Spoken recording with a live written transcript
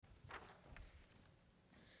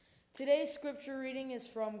Today's scripture reading is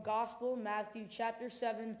from Gospel Matthew chapter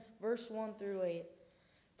 7, verse 1 through 8.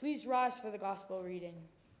 Please rise for the gospel reading.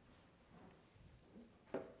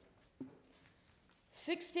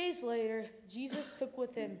 6 days later, Jesus took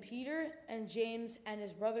with him Peter and James and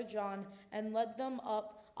his brother John and led them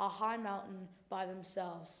up a high mountain by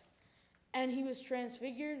themselves. And he was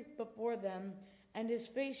transfigured before them, and his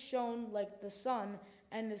face shone like the sun,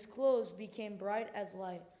 and his clothes became bright as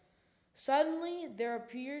light. Suddenly there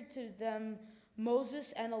appeared to them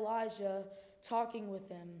Moses and Elijah talking with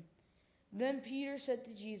him. Then Peter said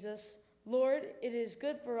to Jesus, "Lord, it is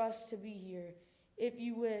good for us to be here. If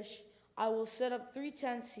you wish, I will set up 3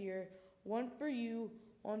 tents here, one for you,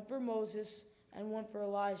 one for Moses, and one for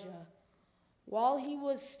Elijah." While he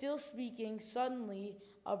was still speaking, suddenly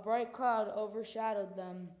a bright cloud overshadowed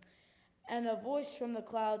them, and a voice from the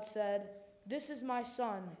cloud said, "This is my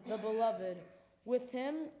son, the beloved. With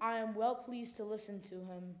him I am well pleased to listen to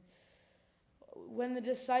him." When the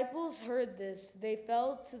disciples heard this, they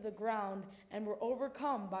fell to the ground and were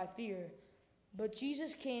overcome by fear. But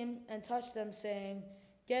Jesus came and touched them, saying,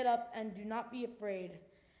 "Get up and do not be afraid."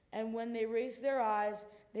 And when they raised their eyes,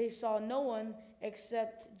 they saw no one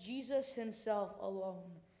except Jesus himself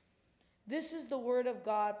alone. This is the word of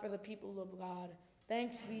God for the people of God.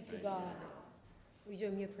 Thanks be to God. We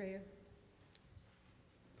join me in prayer.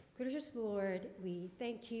 Gracious Lord, we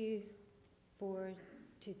thank you for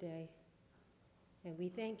today. And we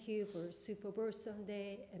thank you for Super Bowl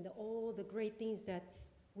Sunday and all the great things that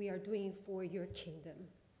we are doing for your kingdom.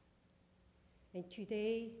 And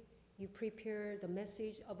today, you prepare the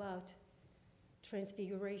message about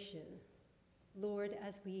Transfiguration. Lord,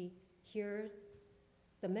 as we hear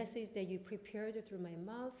the message that you prepared through my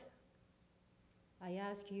mouth, I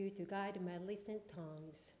ask you to guide my lips and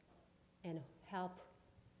tongues and help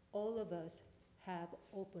all of us have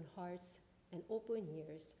open hearts and open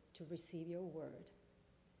ears to receive your word.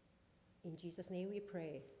 In Jesus' name we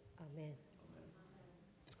pray. Amen.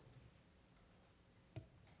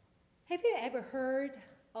 Have you ever heard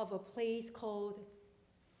of a place called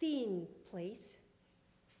Thin Place?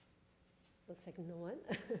 Looks like no one.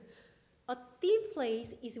 A thin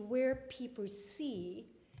place is where people see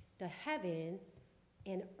the heaven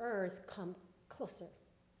and earth come closer.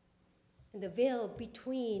 And the veil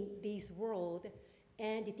between this world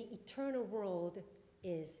and the eternal world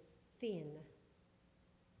is thin.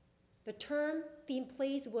 The term thin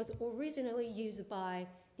place was originally used by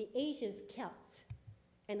the ancient Celts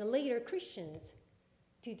and the later Christians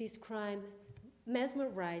to describe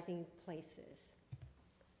mesmerizing places.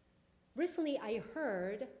 Recently, I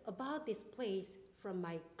heard about this place from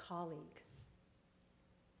my colleague.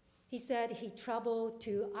 He said he traveled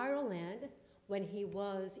to Ireland when he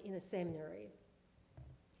was in a seminary,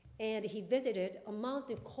 and he visited a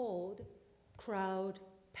mountain called Croagh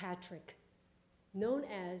Patrick, known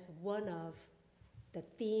as one of the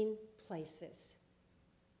thin places.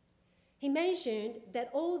 He mentioned that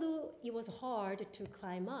although it was hard to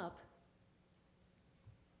climb up,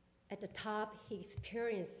 at the top he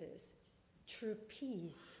experiences true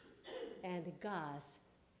peace and God's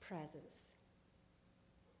presence.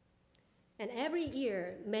 And every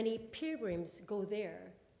year, many pilgrims go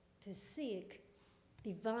there to seek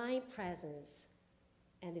divine presence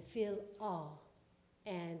and feel awe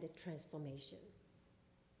and transformation.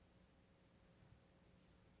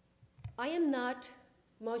 I am not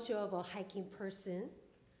much of a hiking person,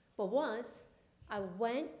 but once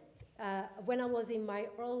when I was in my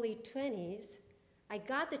early 20s, I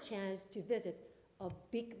got the chance to visit a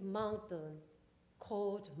big mountain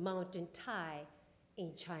called Mountain Tai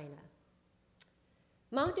in China.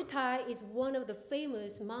 Mountain Tai is one of the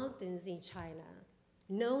famous mountains in China,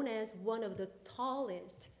 known as one of the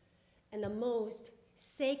tallest and the most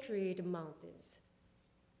sacred mountains.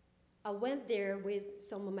 I went there with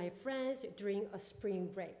some of my friends during a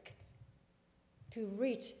spring break. To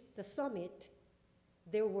reach the summit,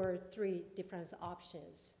 there were 3 different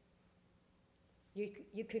options.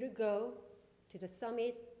 You could go to the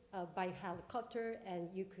summit by helicopter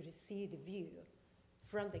and you could see the view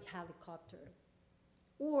from the helicopter.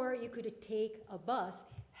 Or you could take a bus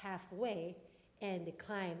halfway and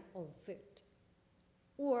climb on foot.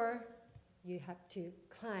 Or you have to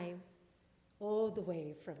climb all the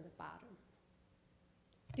way from the bottom.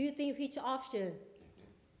 Do you think which option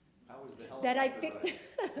that I picked?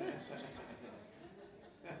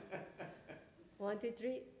 1, 2,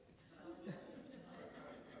 3.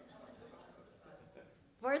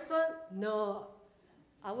 First one, no.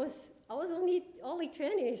 I was only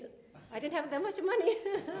 20s. I didn't have that much money.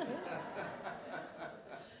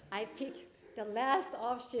 I picked the last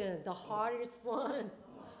option, the hardest one.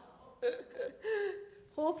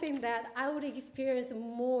 hoping that I would experience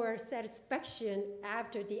more satisfaction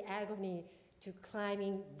after the agony to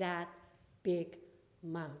climbing that big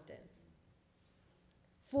mountain.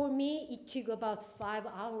 For me, it took about 5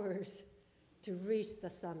 hours to reach the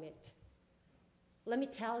summit. Let me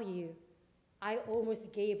tell you, I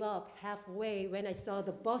almost gave up halfway when I saw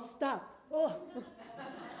the bus stop. Oh.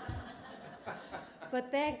 But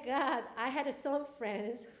thank God, I had some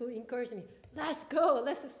friends who encouraged me, let's go,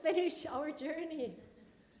 let's finish our journey.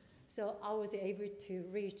 So I was able to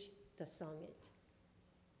reach the summit.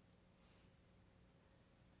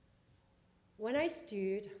 When I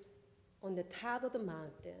stood on the top of the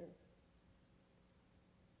mountain,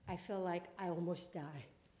 I felt like I almost died.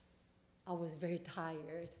 I was very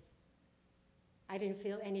tired. I didn't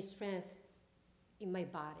feel any strength in my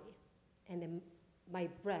body, and then my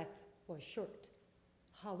breath was short.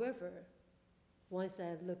 However, once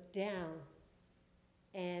I looked down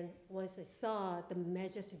and once I saw the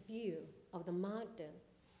majestic view of the mountain,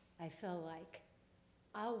 I felt like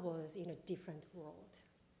I was in a different world.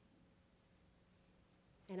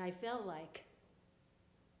 And I felt like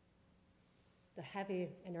the heaven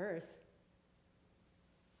and earth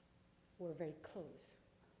were very close.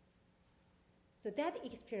 So that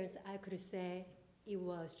experience, I could say, it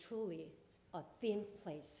was truly a thin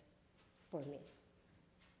place for me.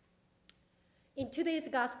 In today's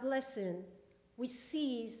gospel lesson, we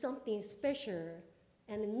see something special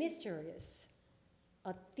and mysterious,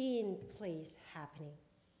 a thin place happening.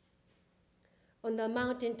 On the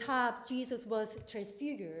mountaintop, Jesus was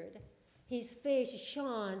transfigured. His face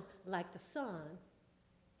shone like the sun.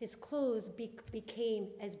 His clothes became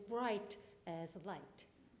as bright as light.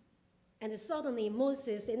 And suddenly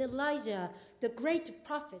Moses and Elijah, the great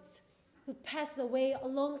prophets who passed away a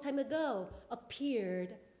long time ago,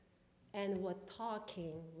 appeared and were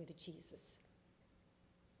talking with Jesus.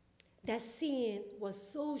 That scene was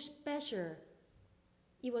so special.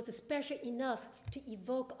 It was special enough to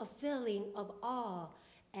evoke a feeling of awe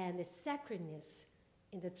and sacredness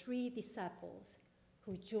in the 3 disciples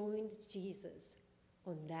who joined Jesus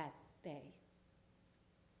on that day.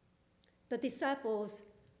 The disciples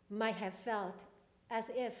might have felt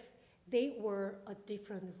as if they were a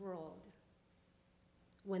different world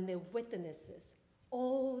when they witnessed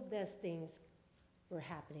all these things were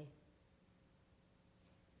happening.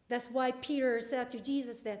 That's why Peter said to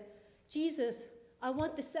Jesus that, Jesus, I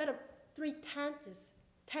want to set up 3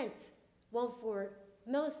 tents, one for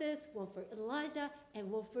Moses, one for Elijah, and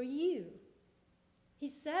one for you. He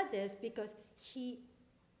said this because he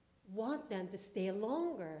wanted them to stay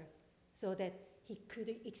longer so that he could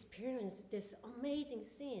experience this amazing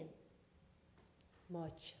scene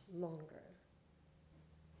much longer.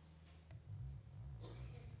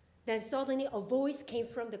 Then suddenly a voice came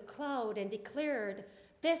from the cloud and declared,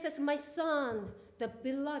 "This is my son, the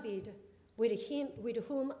beloved, with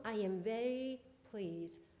whom I am very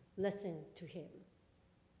pleased. Listen to him."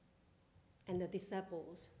 And the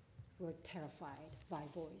disciples were terrified by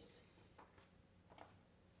voice.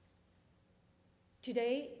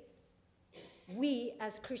 Today, we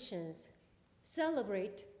as Christians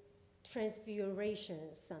celebrate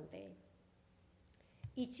Transfiguration Sunday.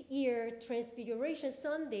 Each year, Transfiguration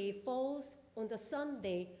Sunday falls on the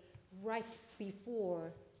Sunday right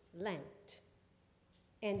before Lent.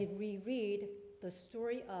 And we read the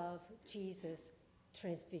story of Jesus'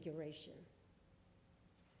 transfiguration.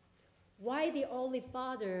 Why the Holy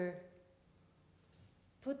Father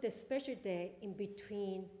put this special day in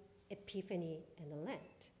between Epiphany and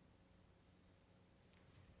Lent?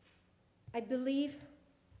 I believe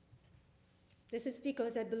this is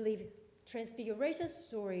because I believe Transfiguration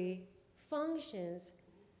story functions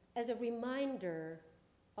as a reminder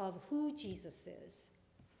of who Jesus is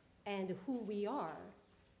and who we are,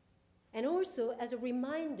 and also as a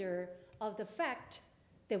reminder of the fact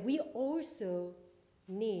that we also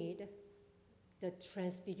need the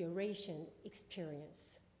Transfiguration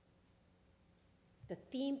experience, the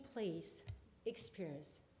theme place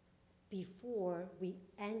experience, before we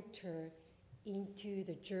enter into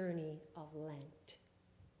the journey of Lent,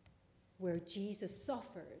 where Jesus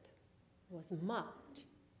suffered, was mocked,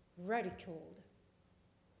 ridiculed,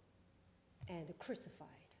 and crucified.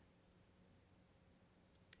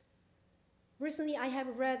 Recently, I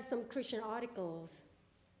have read some Christian articles.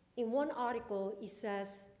 In one article, it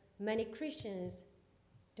says many Christians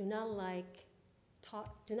do not like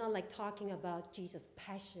talking about Jesus'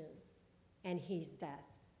 passion and his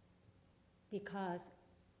death because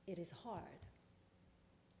it is hard.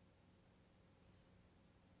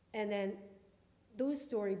 And then those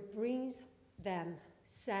stories brings them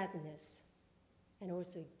sadness and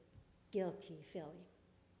also guilty feeling.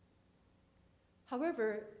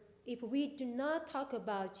 However, if we do not talk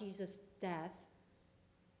about Jesus' death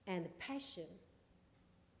and passion,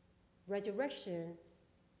 resurrection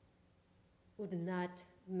would not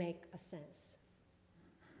make a sense.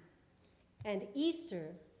 And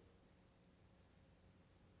Easter,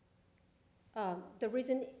 the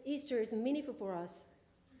reason Easter is meaningful for us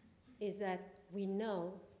is that we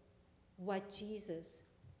know what Jesus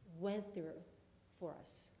went through for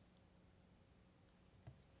us.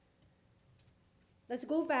 Let's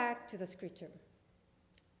go back to the scripture.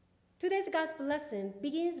 Today's gospel lesson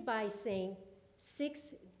begins by saying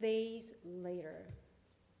 6 days later.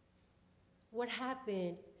 What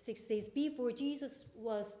happened 6 days before Jesus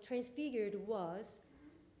was transfigured was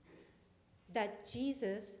that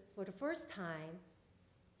Jesus, for the first time,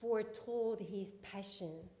 foretold his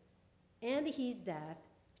passion and his death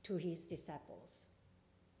to his disciples.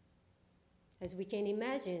 As we can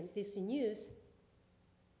imagine, this news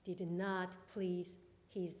did not please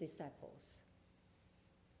his disciples.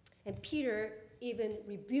 And Peter even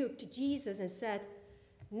rebuked Jesus and said,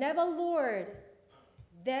 "Never, Lord,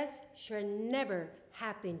 this shall never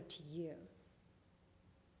happen to you."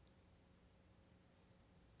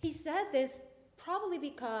 He said this probably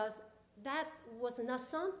because that was not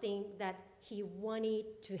something that he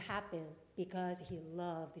wanted to happen because he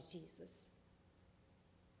loved Jesus.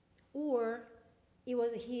 Or it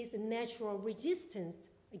was his natural resistance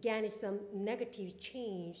against some negative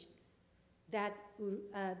change that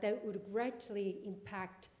would greatly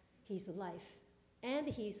impact his life and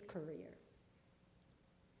his career.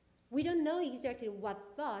 We don't know exactly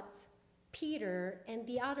what thoughts Peter and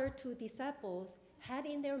the other 2 disciples had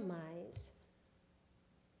in their minds.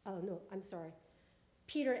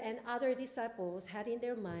 Peter and other disciples had in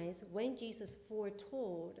their minds when Jesus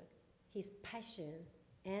foretold his passion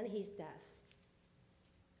and his death.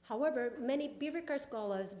 However, many biblical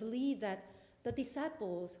scholars believe that the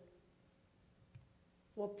disciples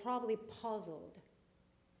were probably puzzled,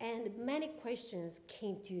 and many questions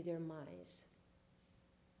came to their minds.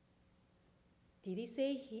 Did he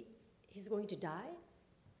say he's going to die?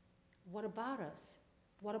 What about us?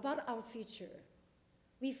 What about our future?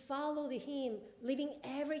 We followed him, leaving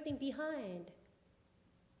everything behind.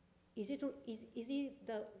 Is it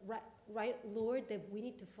the right Lord that we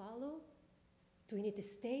need to follow? Do we need to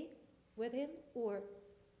stay with him, or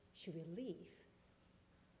should we leave?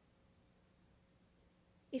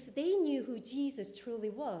 If they knew who Jesus truly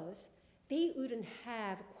was, they wouldn't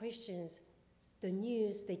have questioned the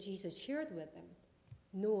news that Jesus shared with them,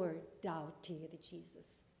 nor doubted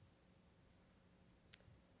Jesus.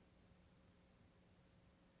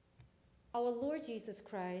 Our Lord Jesus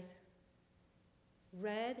Christ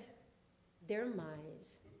read their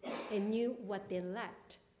minds and knew what they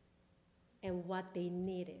lacked and what they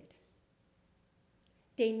needed.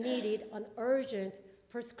 They needed an urgent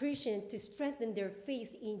persecution to strengthen their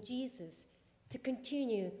faith in Jesus, to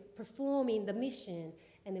continue performing the mission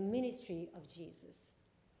and the ministry of Jesus.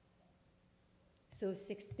 So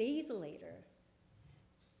 6 days later,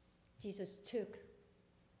 Jesus took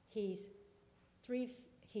his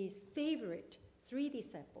favorite 3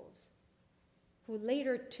 disciples, who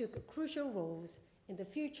later took crucial roles in the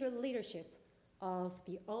future leadership of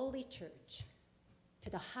the early church, to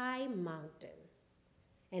the high mountain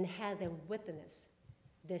and had them witness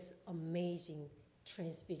this amazing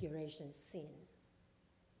transfiguration scene.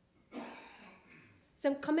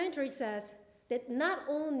 Some commentary says that not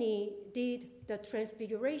only did the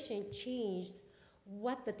transfiguration change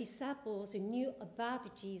what the disciples knew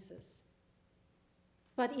about Jesus,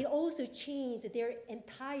 but it also changed their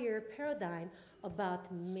entire paradigm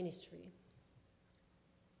about ministry.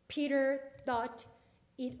 Peter thought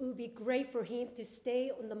it would be great for him to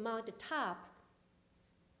stay on the mountaintop.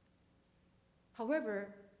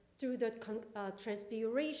 However, through the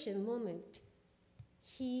transfiguration moment,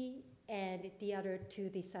 he and the other 2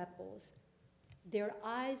 disciples, their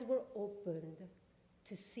eyes were opened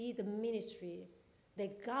to see the ministry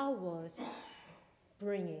that God was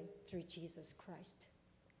bringing through Jesus Christ.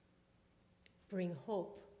 Bring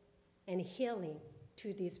hope and healing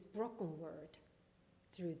to this broken world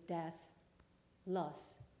through death,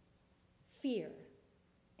 loss, fear,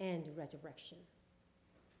 and resurrection.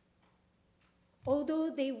 Although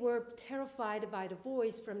they were terrified by the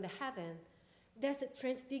voice from the heaven, this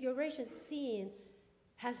transfiguration scene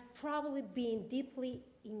has probably been deeply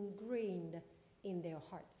ingrained in their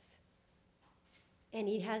hearts. And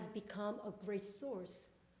it has become a great source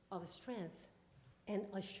of strength and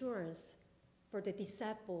assurance for the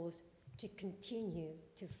disciples to continue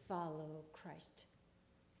to follow Christ.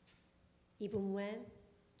 Even when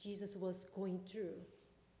Jesus was going through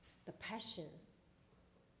the passion,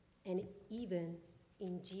 and even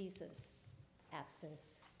in Jesus'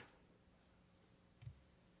 absence.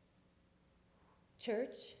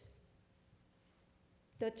 Church,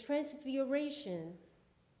 the Transfiguration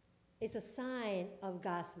is a sign of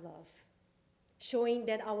God's love, showing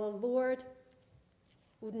that our Lord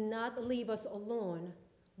would not leave us alone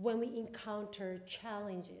when we encounter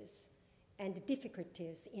challenges and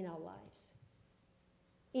difficulties in our lives.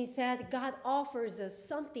 Instead, God offers us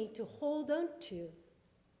something to hold on to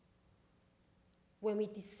when we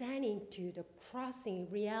descend into the crossing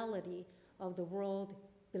reality of the world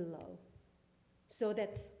below, so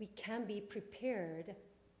that we can be prepared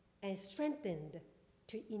and strengthened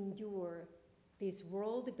to endure this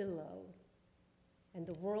world below and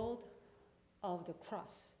the world of the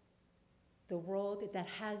cross, the world that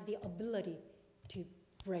has the ability to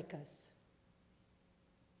break us.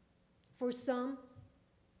 For some,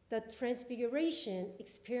 the Transfiguration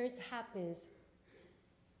experience happens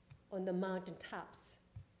on the mountaintops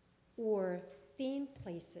or thin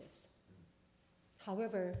places.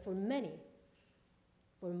 However, for many,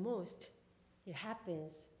 for most, it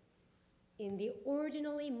happens in the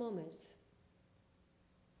ordinary moments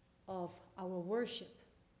of our worship,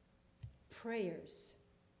 prayers,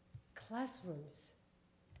 classrooms,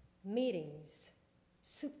 meetings,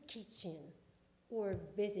 soup kitchen, or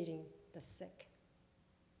visiting the sick.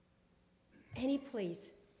 Any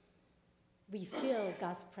place we feel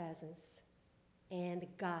God's presence and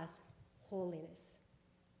God's holiness.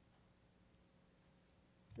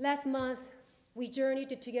 Last month, we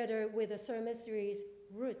journeyed together with the sermon series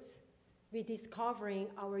Roots, rediscovering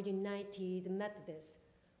our United Methodists,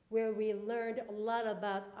 where we learned a lot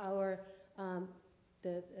about our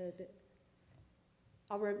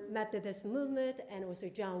Methodist movement, and also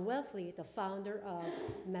John Wesley, the founder of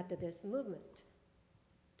Methodist movement,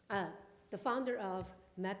 the founder of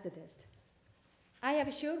Methodist. I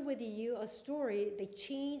have shared with you a story that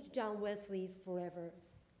changed John Wesley forever.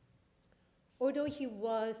 Although he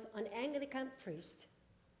was an Anglican priest,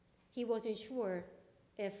 he wasn't sure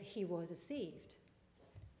if he was saved.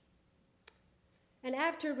 And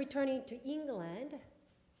after returning to England,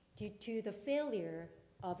 due to the failure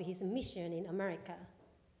of his mission in America,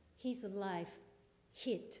 his life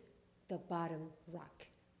hit the bottom rock.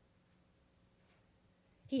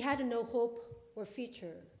 He had no hope or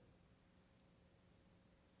future.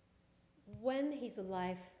 When his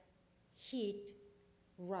life hit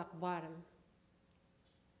rock bottom,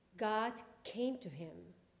 God came to him,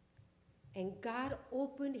 and God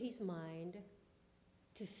opened his mind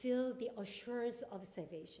to feel the assurance of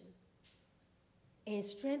salvation and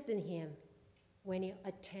strengthened him when he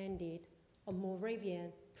attended a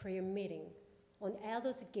Moravian prayer meeting on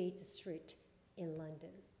Aldersgate Street in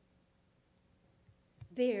London.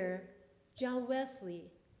 There, John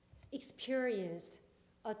Wesley experienced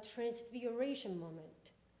a transfiguration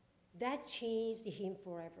moment that changed him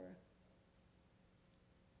forever.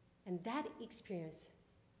 And that experience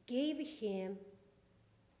gave him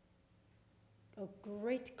a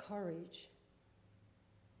great courage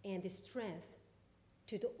and the strength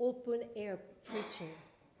to the open air preaching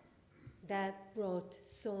that brought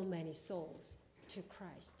so many souls to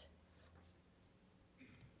Christ.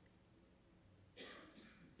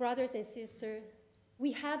 Brothers and sisters,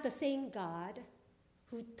 we have the same God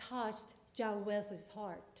who touched John Wesley's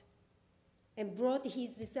heart and brought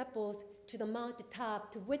his disciples to the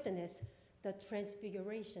mountaintop to witness the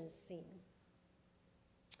transfiguration scene.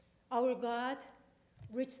 Our God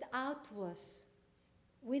reached out to us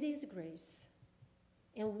with his grace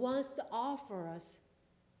and wants to offer us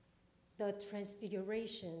the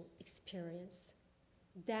transfiguration experience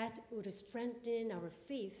that would strengthen our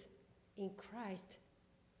faith in Christ,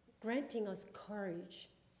 granting us courage,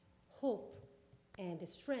 hope, and the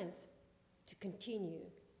strength to continue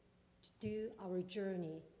to do our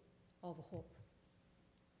journey of hope.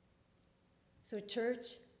 So, church,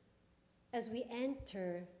 as we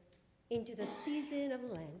enter into the season of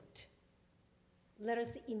Lent, let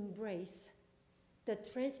us embrace the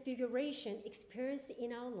transfiguration experience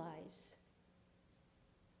in our lives,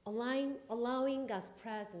 allowing God's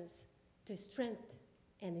presence to strengthen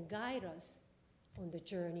and guide us on the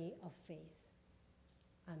journey of faith.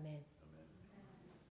 Amen.